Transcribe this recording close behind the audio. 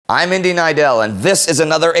I'm Indy Nidell, and this is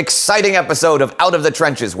another exciting episode of Out of the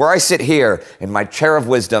Trenches, where I sit here in my chair of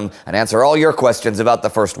wisdom and answer all your questions about the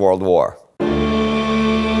First World War.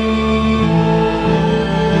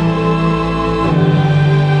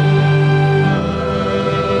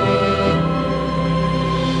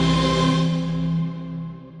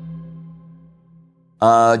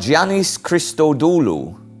 Giannis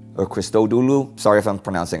Christodoulou, or Christodoulou, sorry if I'm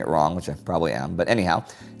pronouncing it wrong, which I probably am, but anyhow,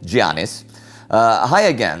 Giannis. Hi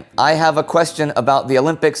again. I have a question about the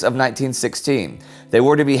Olympics of 1916. They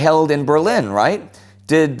were to be held in Berlin, right?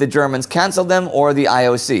 Did the Germans cancel them or the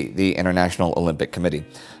IOC, the International Olympic Committee?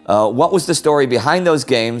 What was the story behind those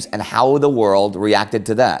games and how the world reacted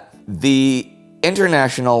to that? The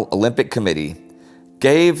International Olympic Committee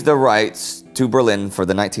gave the rights to Berlin for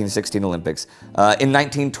the 1916 Olympics in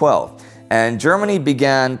 1912. And Germany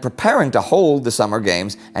began preparing to hold the Summer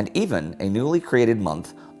Games and even a newly created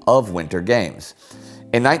month of Winter Games.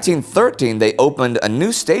 In 1913, they opened a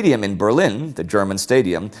new stadium in Berlin, the German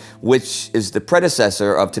Stadium, which is the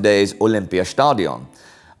predecessor of today's Olympiastadion.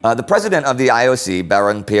 The president of the IOC,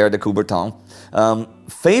 Baron Pierre de Coubertin,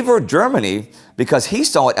 favored Germany because he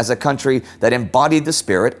saw it as a country that embodied the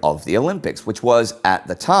spirit of the Olympics, which was, at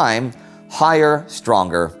the time, higher,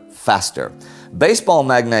 stronger, faster. Baseball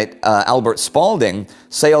magnate Albert Spalding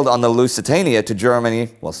sailed on the Lusitania to Germany,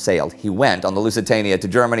 he went on the Lusitania to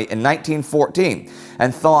Germany in 1914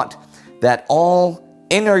 and thought that all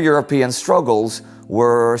inner European struggles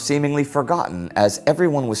were seemingly forgotten as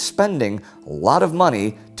everyone was spending a lot of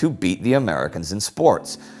money to beat the Americans in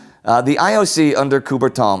sports. The IOC under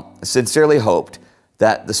Coubertin sincerely hoped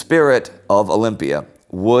that the spirit of Olympia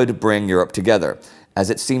would bring Europe together, as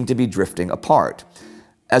it seemed to be drifting apart.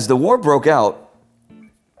 As the war broke out,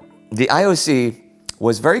 the IOC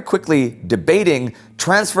was very quickly debating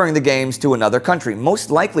transferring the games to another country, most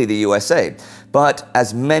likely the USA. But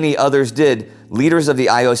as many others did, leaders of the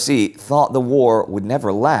IOC thought the war would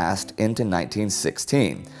never last into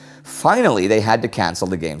 1916. Finally, they had to cancel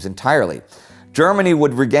the games entirely. Germany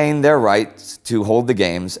would regain their rights to hold the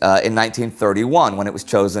games in 1931, when it was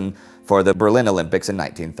chosen for the Berlin Olympics in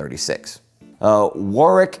 1936.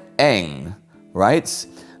 Warwick Eng writes,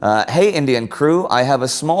 hey Indian crew, I have a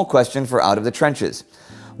small question for Out of the Trenches.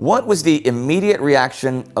 What was the immediate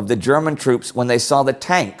reaction of the German troops when they saw the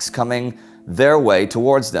tanks coming their way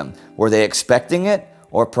towards them? Were they expecting it,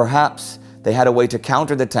 or perhaps they had a way to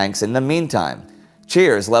counter the tanks in the meantime?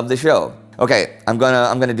 Cheers, love the show. Okay, I'm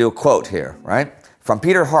gonna do a quote here, right? From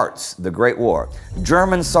Peter Hart's The Great War.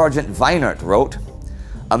 German Sergeant Weinert wrote,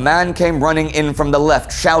 "A man came running in from the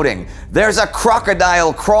left, shouting, 'There's a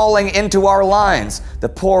crocodile crawling into our lines!' The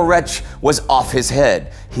poor wretch was off his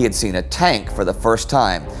head. He had seen a tank for the first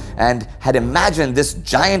time, and had imagined this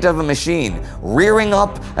giant of a machine rearing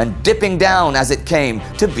up and dipping down as it came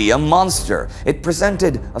to be a monster. It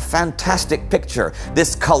presented a fantastic picture,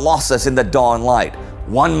 this colossus in the dawn light.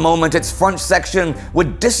 One moment its front section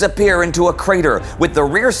would disappear into a crater with the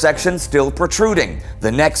rear section still protruding.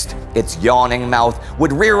 The next, its yawning mouth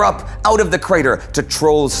would rear up out of the crater to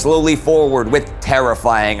troll slowly forward with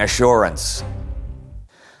terrifying assurance."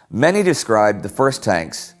 Many described the first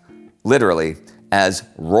tanks, literally, as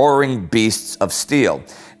roaring beasts of steel.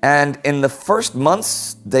 And in the first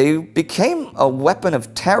months, they became a weapon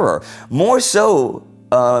of terror, more so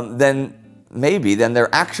than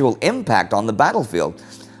their actual impact on the battlefield.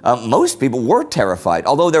 Most people were terrified,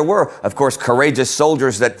 although there were, of course, courageous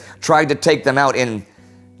soldiers that tried to take them out in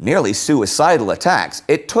nearly suicidal attacks.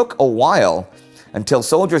 It took a while until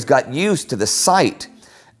soldiers got used to the sight,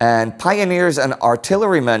 and pioneers and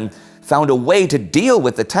artillerymen found a way to deal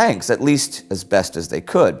with the tanks, at least as best as they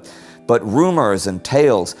could. But rumors and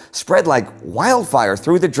tales spread like wildfire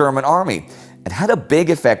through the German army and had a big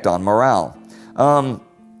effect on morale.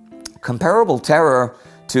 Comparable terror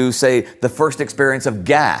to, say, the first experience of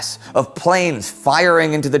gas, of planes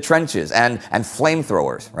firing into the trenches, and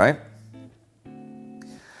flamethrowers, right?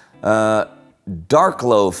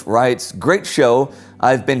 Darkloaf writes, "Great show.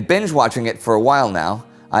 I've been binge watching it for a while now.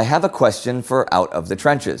 I have a question for Out of the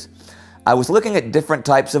Trenches. I was looking at different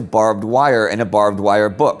types of barbed wire in a barbed wire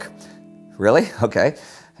book." Really? Okay.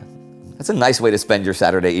 That's a nice way to spend your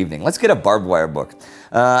Saturday evening. Let's get a barbed wire book.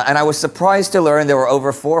 And I was surprised to learn there were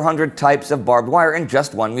over 400 types of barbed wire in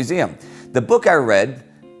just one museum. The book I read,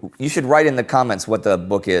 you should write in the comments what the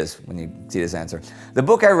book is when you see this answer. The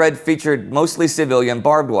book I read featured mostly civilian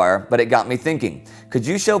barbed wire, but it got me thinking. Could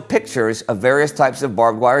you show pictures of various types of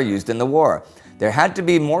barbed wire used in the war? There had to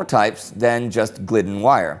be more types than just Glidden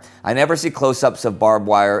wire. I never see close-ups of barbed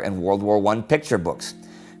wire in World War I picture books.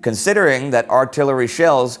 Considering that artillery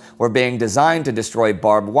shells were being designed to destroy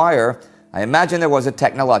barbed wire, I imagine there was a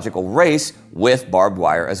technological race with barbed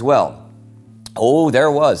wire as well. Oh, there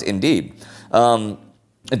was, indeed.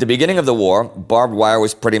 At the beginning of the war, barbed wire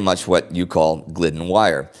was pretty much what you call glidden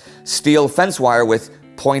wire. Steel fence wire with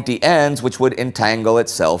pointy ends which would entangle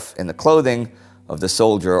itself in the clothing of the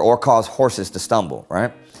soldier or cause horses to stumble,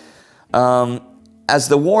 right? As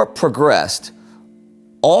the war progressed,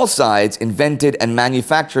 all sides invented and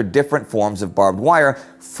manufactured different forms of barbed wire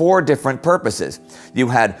for different purposes. You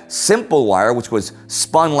had simple wire, which was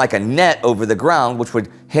spun like a net over the ground, which would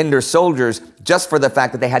hinder soldiers just for the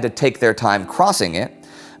fact that they had to take their time crossing it.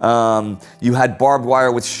 You had barbed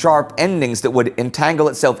wire with sharp endings that would entangle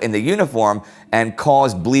itself in the uniform and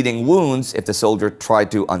cause bleeding wounds if the soldier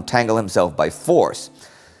tried to untangle himself by force.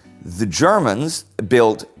 The Germans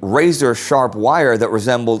built razor-sharp wire that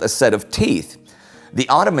resembled a set of teeth. The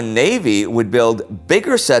Ottoman Navy would build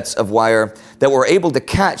bigger sets of wire that were able to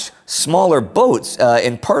catch smaller boats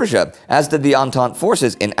in Persia, as did the Entente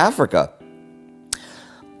forces in Africa.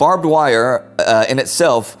 Barbed wire in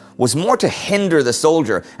itself was more to hinder the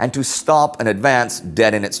soldier and to stop an advance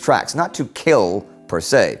dead in its tracks, not to kill per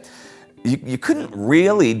se. You couldn't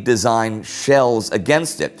really design shells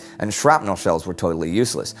against it, and shrapnel shells were totally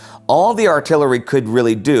useless. All the artillery could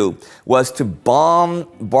really do was to bomb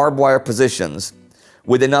barbed wire positions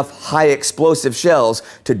with enough high explosive shells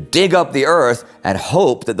to dig up the earth and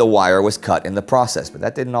hope that the wire was cut in the process, but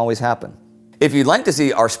that didn't always happen. If you'd like to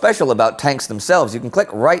see our special about tanks themselves, you can click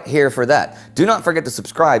right here for that. Do not forget to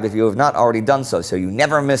subscribe if you have not already done so you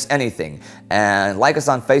never miss anything. And like us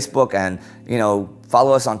on Facebook and,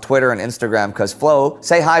 follow us on Twitter and Instagram, because Flo,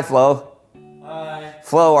 say hi, Flo. Hi.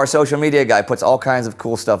 Flo, our social media guy, puts all kinds of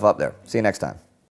cool stuff up there. See you next time.